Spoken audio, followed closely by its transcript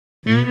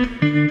I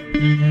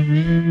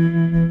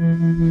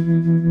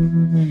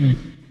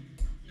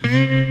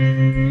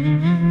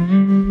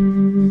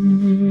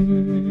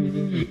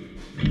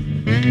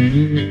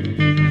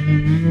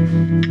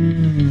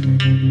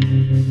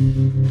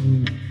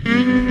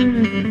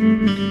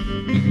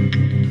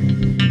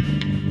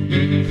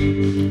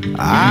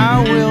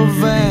will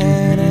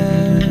vanish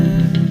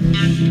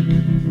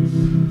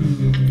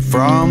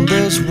from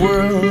this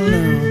world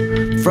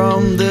now,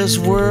 from this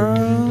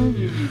world.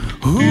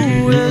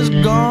 Who is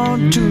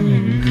gone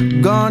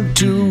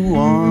to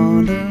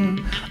wander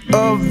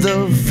of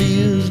the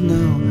fields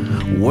now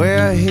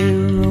where he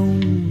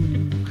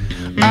roamed?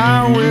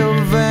 I will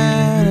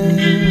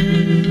vanish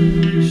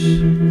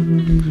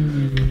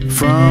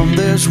from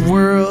this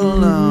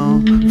world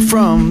now,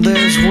 from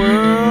this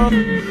world.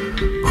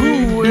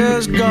 Who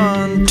is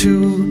gone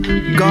to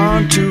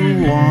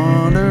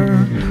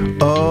wander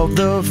of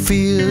the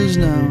fields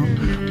now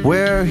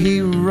where he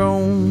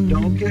roamed?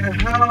 Don't care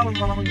how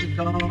long you're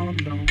gone,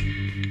 don't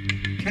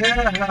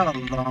care how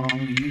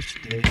long you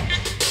stay.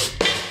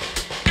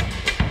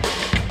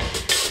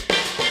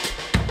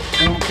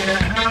 Don't care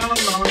how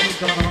long you're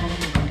gone,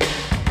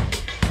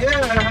 don't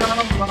care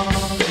how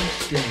long you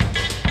stay.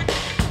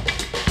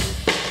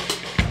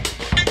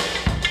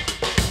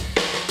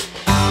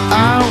 I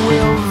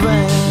will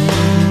vanish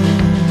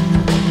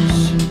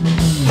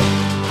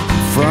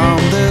from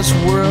this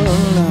world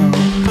now,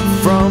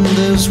 from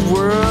this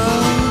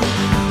world.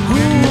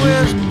 Who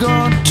is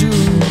gone to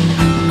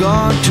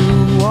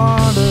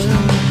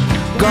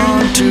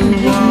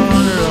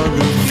wander of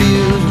the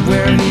fields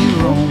where he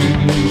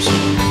roams?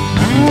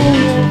 I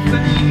will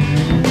vanish.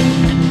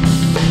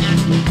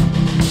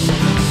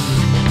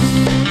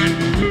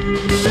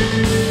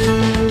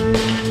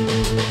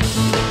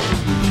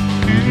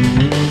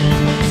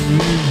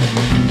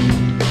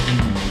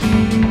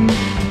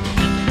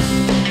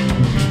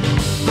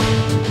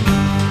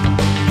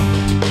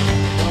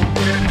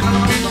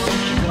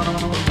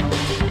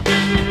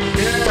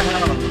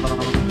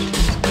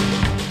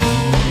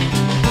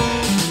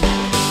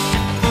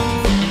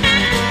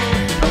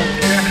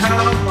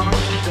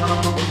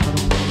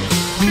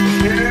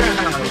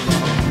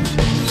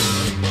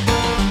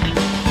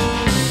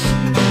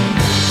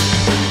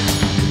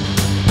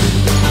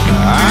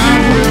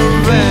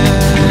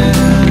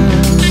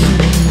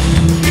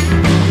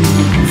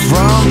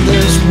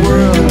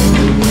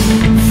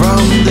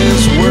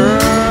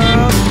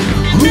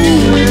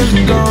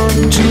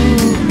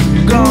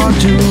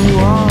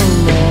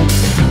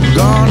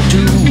 Gone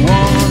to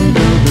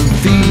wander the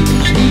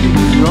fields he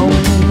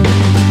roamed.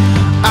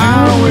 I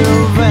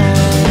will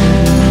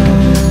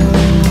vanish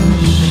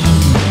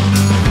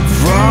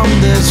from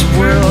this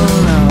world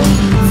now,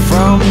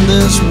 from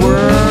this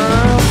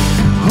world.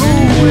 Who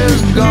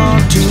is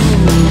gone to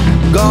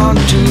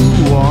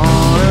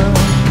wander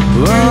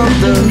of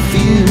the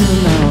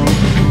fields now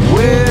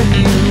where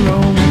he